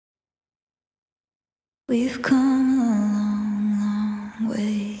We've come a long, long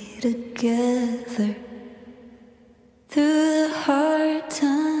way together, through the hard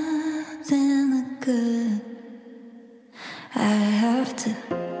times and the good. I have to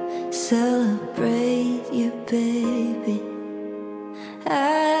celebrate you, baby. I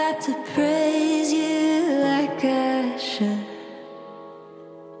have to praise you like I should.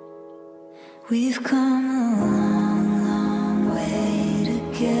 We've come a long, long way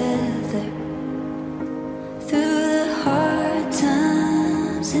together, through the hard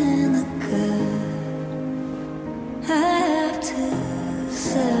times and the good. I have to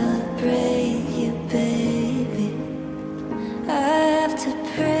celebrate you, baby. I have to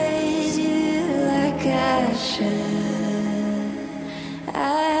praise you like I should. I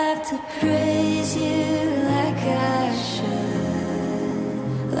have to praise you like I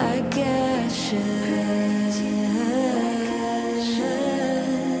should, like I should,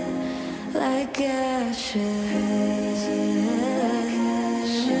 like I should.